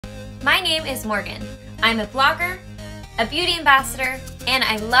My name is Morgan. I'm a blogger, a beauty ambassador, and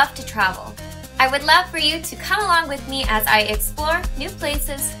I love to travel. I would love for you to come along with me as I explore new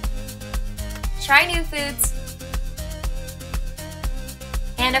places, try new foods,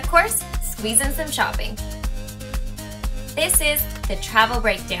 and of course, squeeze in some shopping. This is the Travel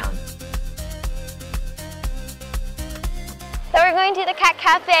Breakdown. So we're going to the cat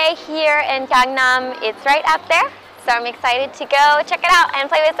cafe here in Gangnam. It's right up there. So I'm excited to go check it out and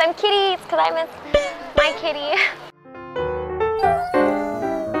play with some kitties because I miss my kitty.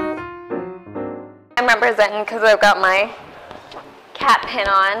 I'm representing because I've got my cat pin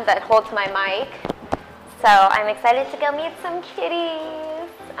on that holds my mic. So I'm excited to go meet some kitties.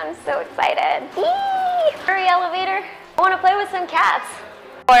 I'm so excited. Eee! Hurry, elevator. I want to play with some cats.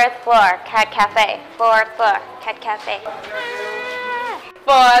 4th floor, cat cafe. 4th floor, cat cafe.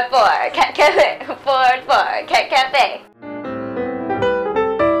 4th floor, cat cafe. 4th floor, cat cafe.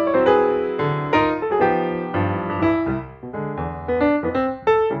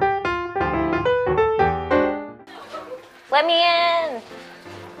 Let me in.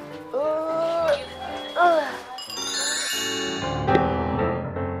 Ooh.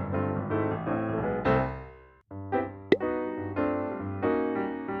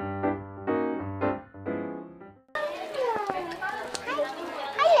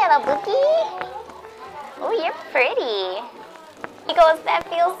 Little Bookie. Oh, you're pretty. He goes, that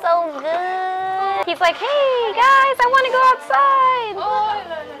feels so good. He's like, hey guys, I want to go outside.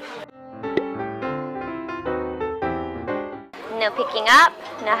 No picking up,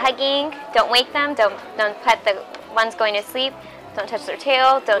 no hugging. Don't wake them. Don't pet the ones going to sleep. Don't touch their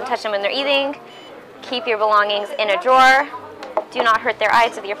tail. Don't touch them when they're eating. Keep your belongings in a drawer. Do not hurt their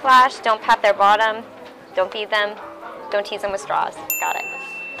eyes with your flash. Don't pat their bottom. Don't feed them. Don't tease them with straws. Got it.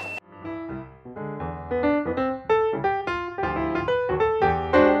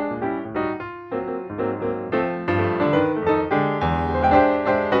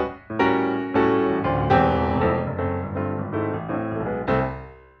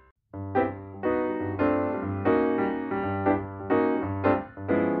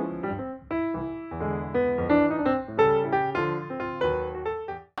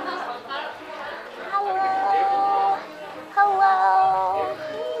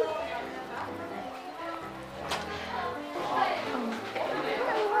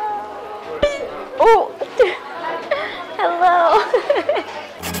 Oh, hello.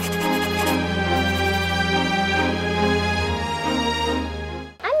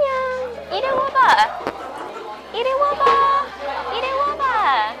 Annyeong. Irewaba. Irewaba. Irewaba.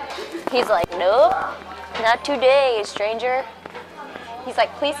 He's like, nope, not today, stranger. He's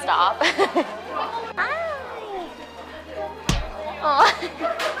like, please stop. Hi. Oh.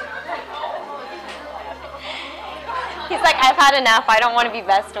 He's like, I've had enough. I don't want to be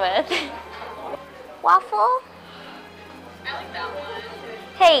best with. Waffle? I like that one.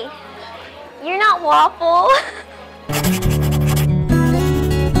 Hey, you're not Waffle.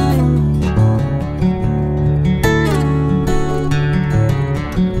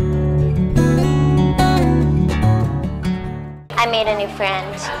 I made a new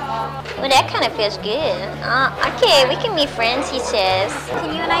friend. Well, that kind of feels good. Okay, we can be friends, he says.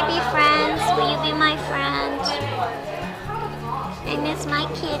 Can you and I be friends? Will you be my friend? I miss my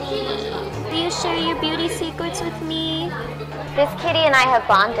kitty. Will you share your beauty secrets with me? This kitty and I have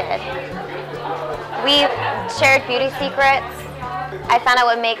bonded. We've shared beauty secrets. I found out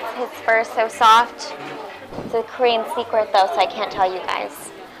what makes his fur so soft. It's a Korean secret though, so I can't tell you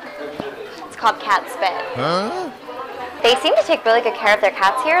guys. It's called cat spit. Huh? They seem to take really good care of their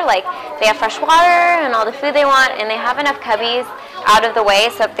cats here. Like, they have fresh water and all the food they want, and they have enough cubbies out of the way,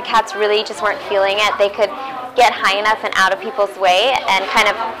 so if the cats really just weren't feeling it, they could get high enough and out of people's way and kind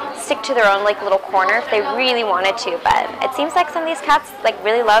of stick to their own like little corner if they really wanted to. But it seems like some of these cats like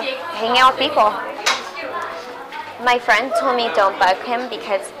really love hanging out with people. My friend told me don't bug him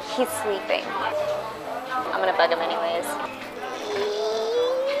because he's sleeping. I'm gonna bug him anyways.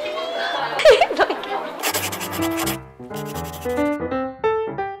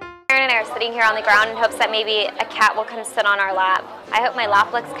 Aaron and I are sitting here on the ground in hopes that maybe a cat will come sit on our lap. I hope my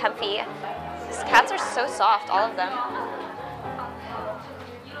lap looks comfy. These cats are so soft, all of them.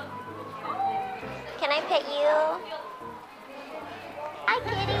 Can I pet you? Hi,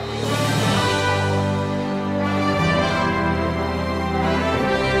 kitty.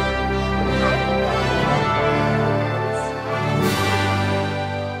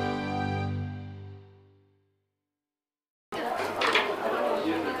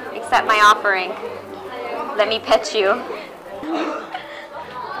 Accept my offering. Let me pet you.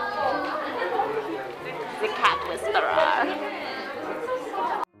 The cat whisperer.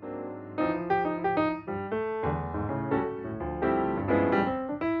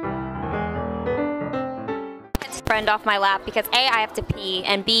 friend off my lap because A, I have to pee,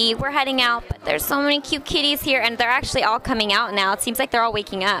 and B, we're heading out, but there's so many cute kitties here, and they're actually all coming out now. It seems like they're all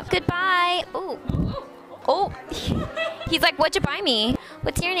waking up. Goodbye. Ooh. Oh. He's like, what'd you buy me?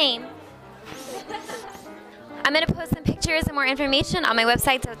 What's your name? I'm going to post some pictures and more information on my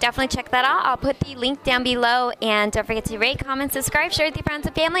website, so definitely check that out. I'll put the link down below, and don't forget to rate, comment, subscribe, share with your friends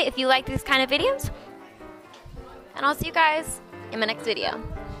and family if you like these kind of videos. And I'll see you guys in my next video.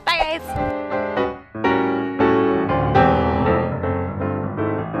 Bye, guys.